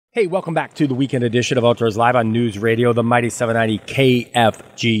Hey, welcome back to the weekend edition of Outdoors Live on News Radio, the Mighty 790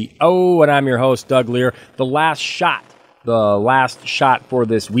 KFGO, and I'm your host, Doug Lear. The last shot for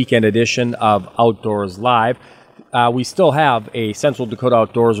this weekend edition of Outdoors Live. We still have a Central Dakota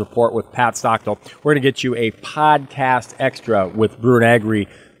Outdoors report with Pat Stockdale. We're going to get you a podcast extra with Brewer and Agri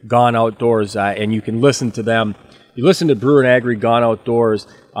Gone Outdoors, and you can listen to them. You listen to Brewer and Agri Gone Outdoors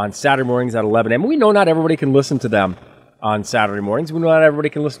on Saturday mornings at 11 a.m. We know not everybody can listen to them on Saturday mornings. We know not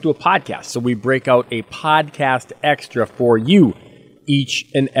everybody can listen to a podcast, so we break out a podcast extra for you each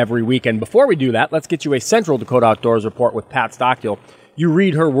and every weekend. Before we do that, let's get you a Central Dakota Outdoors report with Pat Stockdale. You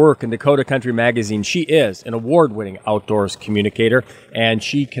read her work in Dakota Country Magazine. She is an award-winning outdoors communicator, and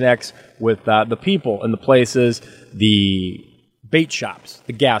she connects with the people and the places, the bait shops,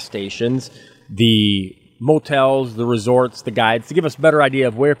 the gas stations, the motels, the resorts, the guides, to give us a better idea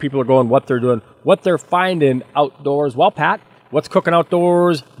of where people are going, what they're doing, what they're finding outdoors. Well, Pat, what's cooking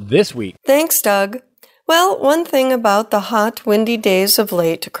outdoors this week? Thanks, Doug. Well, one thing about the hot, windy days of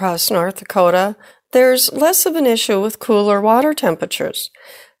late across North Dakota, there's less of an issue with cooler water temperatures.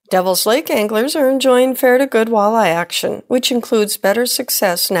 Devil's Lake anglers are enjoying fair to good walleye action, which includes better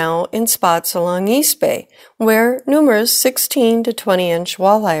success now in spots along East Bay, where numerous 16 to 20-inch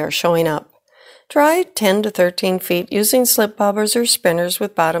walleye are showing up. Try 10 to 13 feet using slip bobbers or spinners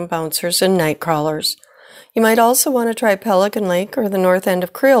with bottom bouncers and night crawlers. You might also want to try Pelican Lake or the north end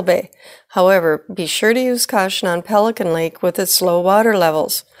of Creel Bay. However, be sure to use caution on Pelican Lake with its low water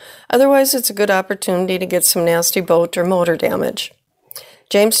levels. Otherwise, it's a good opportunity to get some nasty boat or motor damage.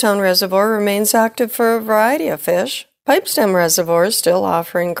 Jamestown Reservoir remains active for a variety of fish. Pipestem Reservoir is still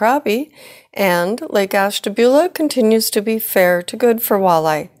offering crappie, and Lake Ashtabula continues to be fair to good for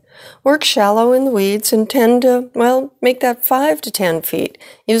walleye. Work shallow in the weeds and tend to, make that 5 to 10 feet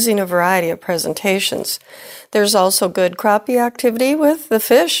using a variety of presentations. There's also good crappie activity with the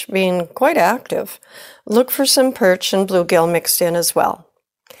fish being quite active. Look for some perch and bluegill mixed in as well.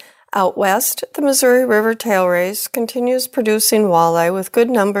 Out west, the Missouri River tail race continues producing walleye with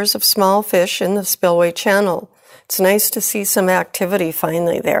good numbers of small fish in the spillway channel. It's nice to see some activity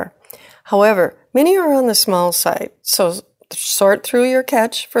finally there. However, many are on the small side, so sort through your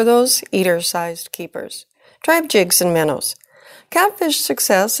catch for those eater-sized keepers. Try jigs and minnows. Catfish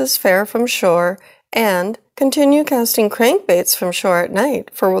success is fair from shore, and continue casting crankbaits from shore at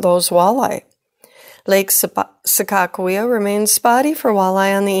night for those walleye. Lake Sakakawea remains spotty for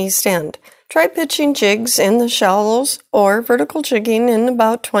walleye on the east end. Try pitching jigs in the shallows or vertical jigging in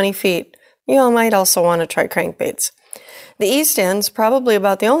about 20 feet. You might also want to try crankbaits. The east end's probably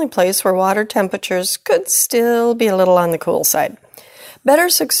about the only place where water temperatures could still be a little on the cool side. Better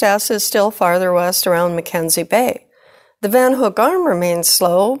success is still farther west around Mackenzie Bay. The Van Hook Arm remains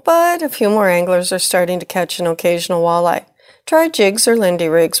slow, but a few more anglers are starting to catch an occasional walleye. Try jigs or Lindy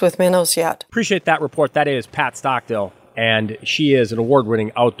rigs with minnows yet. Appreciate that report. That is Pat Stockdale, and she is an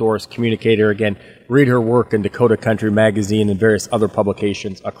award-winning outdoors communicator. Again, read her work in Dakota Country Magazine and various other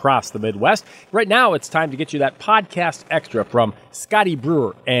publications across the Midwest. Right now, it's time to get you that podcast extra from Scotty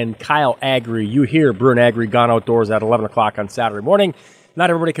Brewer and Kyle Agri. You hear Brewer and Agri Gone Outdoors at 11 o'clock on Saturday morning. Not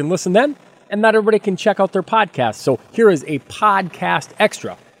everybody can listen then, and not everybody can check out their podcast. So here is a podcast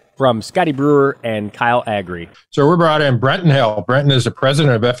extra from Scotty Brewer and Kyle Agri. So we're brought in Brenton Hill. Brenton is the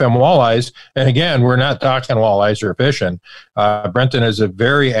president of FM Walleyes. And again, we're not talking walleyes or fishing. Brenton is a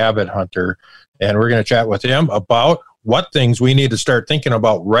very avid hunter. And we're going to chat with him about what things we need to start thinking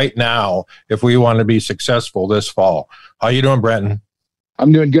about right now if we want to be successful this fall. How you doing, Brenton?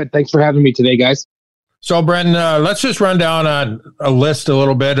 I'm doing good. Thanks for having me today, guys. So, Brenton, let's just run down on a list a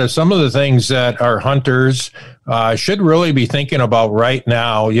little bit of some of the things that our hunters should really be thinking about right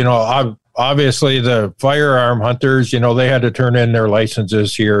now. You know, obviously the firearm hunters, they had to turn in their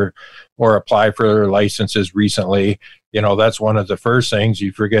licenses here or apply for their licenses recently. That's one of the first things.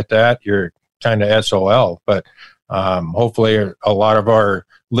 You forget that, you're kind of SOL. But hopefully a lot of our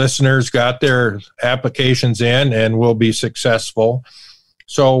listeners got their applications in and will be successful.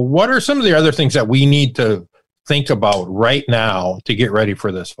 So what are some of the other things that we need to think about right now to get ready for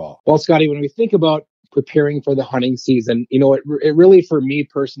this fall? Well, Scotty, when we think about preparing for the hunting season, it really, for me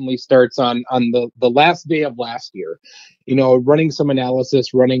personally, starts on the last day of last year. Running some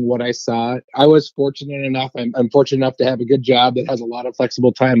analysis, running what I saw. I was fortunate enough, I'm fortunate enough to have a good job that has a lot of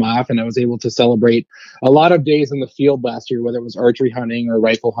flexible time off, and I was able to celebrate a lot of days in the field last year, whether it was archery hunting or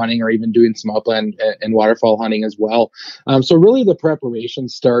rifle hunting or even doing some upland and waterfowl hunting as well. So really the preparation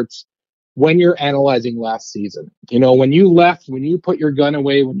starts when you're analyzing last season. When you left, when you put your gun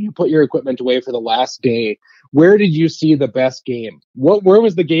away, when you put your equipment away for the last day, where did you see the best game? Where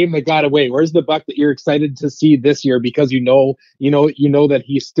was the game that got away? Where's the buck that you're excited to see this year because you know that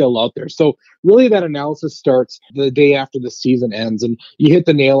he's still out there? So really that analysis starts the day after the season ends, and you hit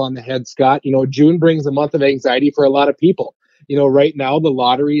the nail on the head, Scott. June brings a month of anxiety for a lot of people. Right now the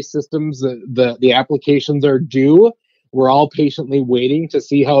lottery systems, the applications are due. We're all patiently waiting to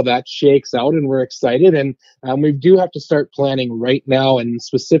see how that shakes out, and we're excited. And we do have to start planning right now. And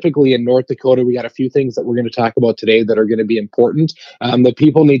specifically in North Dakota, we got a few things that we're going to talk about today that are going to be important that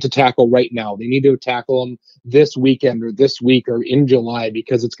people need to tackle right now. They need to tackle them this weekend or this week or in July,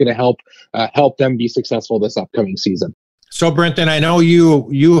 because it's going to help them be successful this upcoming season. So, Brenton, I know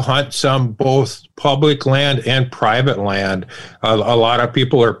you hunt some both public land and private land. A lot of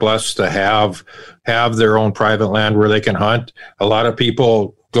people are blessed to have their own private land where they can hunt. A lot of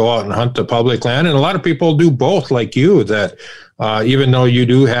people go out and hunt the public land, and a lot of people do both, like you, that even though you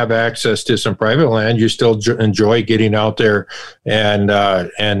do have access to some private land, you still enjoy getting out there and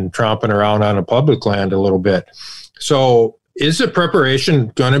tromping around on a public land a little bit. So, is the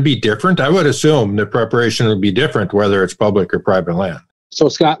preparation going to be different? I would assume the preparation would be different whether it's public or private land. So,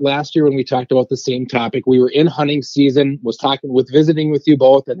 Scott, last year when we talked about the same topic, we were in hunting season, visiting with you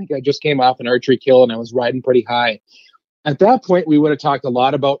both. I think I just came off an archery kill and I was riding pretty high. At that point, we would have talked a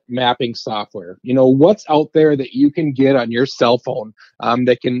lot about mapping software. What's out there that you can get on your cell phone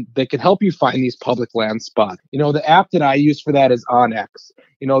that can help you find these public land spots. The app that I use for that is onX.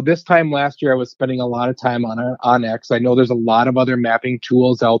 This time last year, I was spending a lot of time on onX. I know there's a lot of other mapping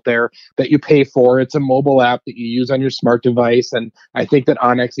tools out there that you pay for. It's a mobile app that you use on your smart device. And I think that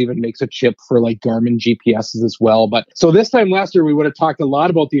onX even makes a chip for like Garmin GPSs as well. But so this time last year, we would have talked a lot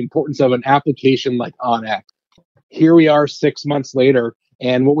about the importance of an application like onX. Here we are 6 months later,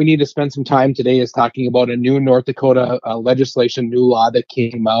 and what we need to spend some time today is talking about a new North Dakota legislation, new law that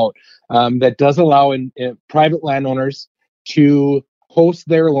came out that does allow private landowners to post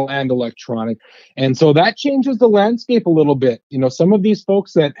their land electronic. And so that changes the landscape a little bit. Some of these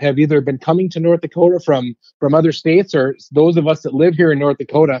folks that have either been coming to North Dakota from other states, or those of us that live here in North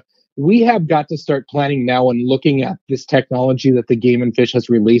Dakota, we have got to start planning now and looking at this technology that the Game and Fish has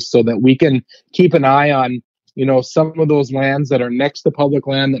released so that we can keep an eye on some of those lands that are next to public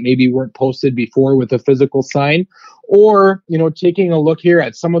land that maybe weren't posted before with a physical sign, or, taking a look here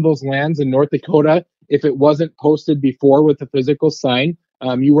at some of those lands in North Dakota. If it wasn't posted before with a physical sign,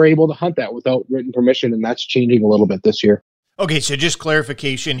 you were able to hunt that without written permission. And that's changing a little bit this year. Okay, so just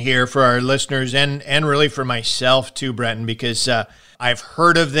clarification here for our listeners and really for myself too, Brenton, because I've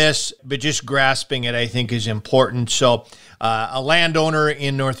heard of this, but just grasping it, I think, is important. So a landowner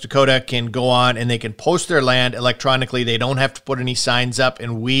in North Dakota can go on and they can post their land electronically. They don't have to put any signs up.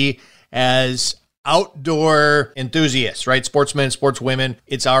 And we, as outdoor enthusiasts, right, sportsmen, sportswomen,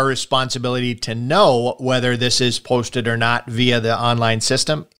 it's our responsibility to know whether this is posted or not via the online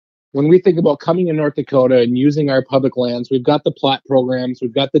system. When we think about coming to North Dakota and using our public lands, we've got the plot programs,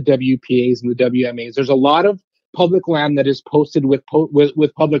 we've got the WPAs and the WMAs. There's a lot of public land that is posted with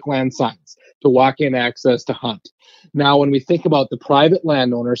public land signs to walk in access to hunt. Now, when we think about the private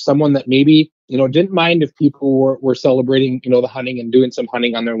landowner, someone that maybe, didn't mind if people were celebrating, the hunting and doing some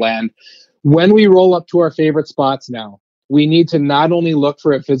hunting on their land. When we roll up to our favorite spots now, we need to not only look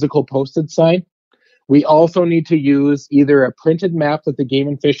for a physical posted sign, we also need to use either a printed map that the Game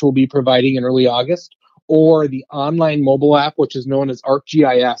and Fish will be providing in early August, or the online mobile app, which is known as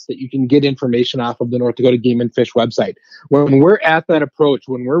ArcGIS, that you can get information off of the North Dakota Game and Fish website. When we're at that approach,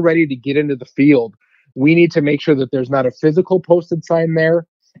 when we're ready to get into the field, we need to make sure that there's not a physical posted sign there,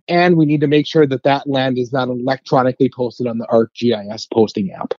 and we need to make sure that that land is not electronically posted on the ArcGIS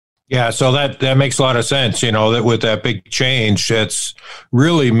posting app. Yeah, so that makes a lot of sense, that with that big change, it's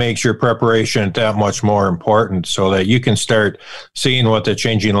really makes your preparation that much more important so that you can start seeing what the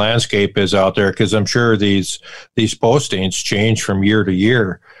changing landscape is out there, because I'm sure these postings change from year to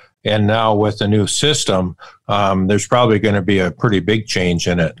year. And now with the new system, there's probably going to be a pretty big change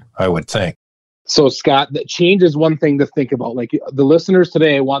in it, I would think. So, Scott, that change is one thing to think about. Like the listeners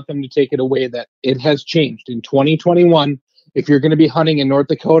today, I want them to take it away that it has changed. In 2021, if you're going to be hunting in North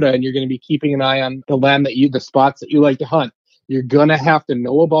Dakota and you're going to be keeping an eye on the land the spots that you like to hunt, you're going to have to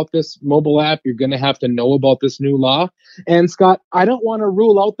know about this mobile app. You're going to have to know about this new law. And Scott, I don't want to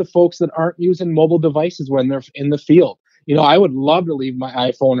rule out the folks that aren't using mobile devices when they're in the field. I would love to leave my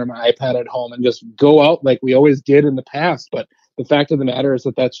iPhone or my iPad at home and just go out like we always did in the past. But the fact of the matter is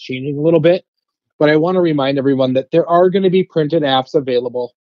that that's changing a little bit. But I want to remind everyone that there are going to be printed apps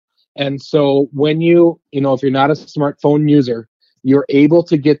available. And so when if you're not a smartphone user, you're able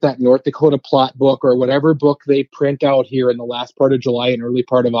to get that North Dakota plot book or whatever book they print out here in the last part of July and early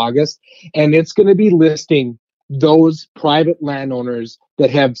part of August. And it's going to be listing those private landowners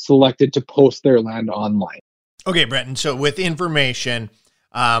that have selected to post their land online. Okay, Brenton. So with information,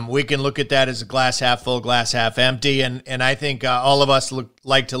 we can look at that as a glass half full, glass half empty. And I think all of us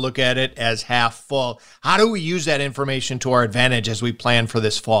like to look at it as half full. How do we use that information to our advantage as we plan for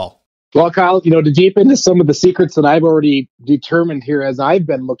this fall? Well, Kyle, to deep into some of the secrets that I've already determined here as I've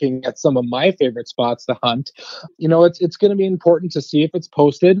been looking at some of my favorite spots to hunt, it's going to be important to see if it's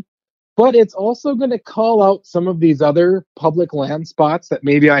posted, but it's also going to call out some of these other public land spots that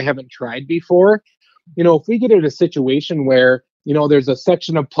maybe I haven't tried before. If we get in a situation where, there's a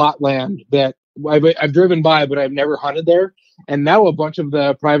section of plot land that I've driven by, but I've never hunted there, and now a bunch of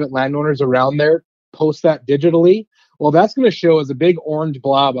the private landowners around there post that digitally, well, that's going to show as a big orange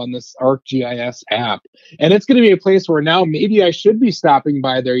blob on this ArcGIS app. And it's going to be a place where now maybe I should be stopping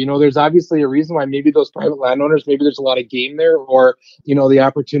by there. There's obviously a reason why maybe those private landowners, maybe there's a lot of game there, or, the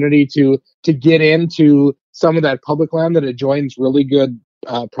opportunity to get into some of that public land that adjoins really good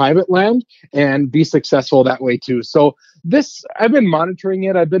private land and be successful that way too. So I've been monitoring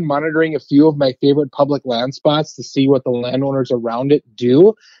it. I've been monitoring a few of my favorite public land spots to see what the landowners around it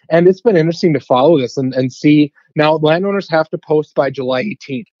do. And it's been interesting to follow this and see. Now, landowners have to post by July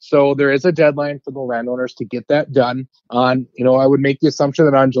 18th. So there is a deadline for the landowners to get that done on, I would make the assumption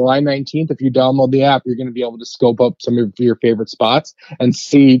that on July 19th, if you download the app, you're going to be able to scope up some of your favorite spots and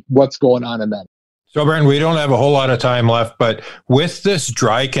see what's going on in that. So, Brent, we don't have a whole lot of time left, but with this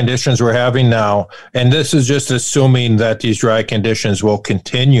dry conditions we're having now, and this is just assuming that these dry conditions will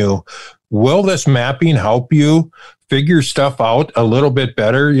continue, will this mapping help you figure stuff out a little bit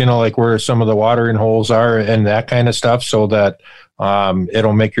better, like where some of the watering holes are and that kind of stuff, so that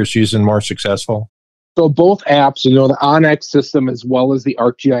it'll make your season more successful? So both apps, the onX system as well as the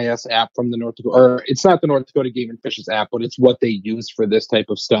ArcGIS app from the North Dakota, or it's not the North Dakota Game and Fish's app, but it's what they use for this type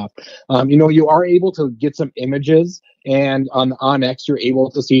of stuff. You are able to get some images, and on the onX, you're able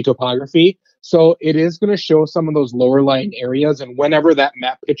to see topography. So it is going to show some of those lower lying areas. And whenever that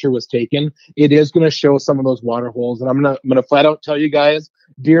map picture was taken, it is going to show some of those water holes. And I'm going to flat out tell you guys,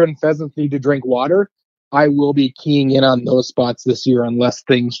 deer and pheasants need to drink water. I will be keying in on those spots this year unless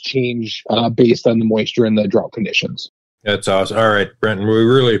things change based on the moisture and the drought conditions. That's awesome. All right, Brenton, we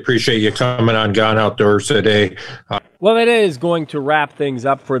really appreciate you coming on Gone Outdoors today. Well, that is going to wrap things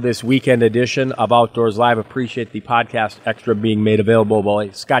up for this weekend edition of Outdoors Live. Appreciate the podcast extra being made available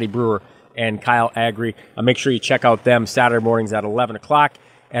by Scotty Brewer and Kyle Agri. Make sure you check out them Saturday mornings at 11 o'clock.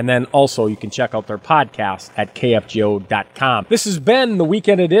 And then also you can check out their podcast at kfgo.com. This has been the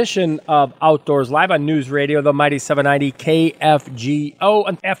weekend edition of Outdoors Live on News Radio, the Mighty 790 KFGO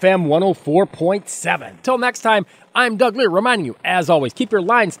and FM 104.7. Till next time, I'm Doug Lear reminding you, as always, keep your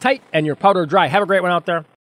lines tight and your powder dry. Have a great one out there.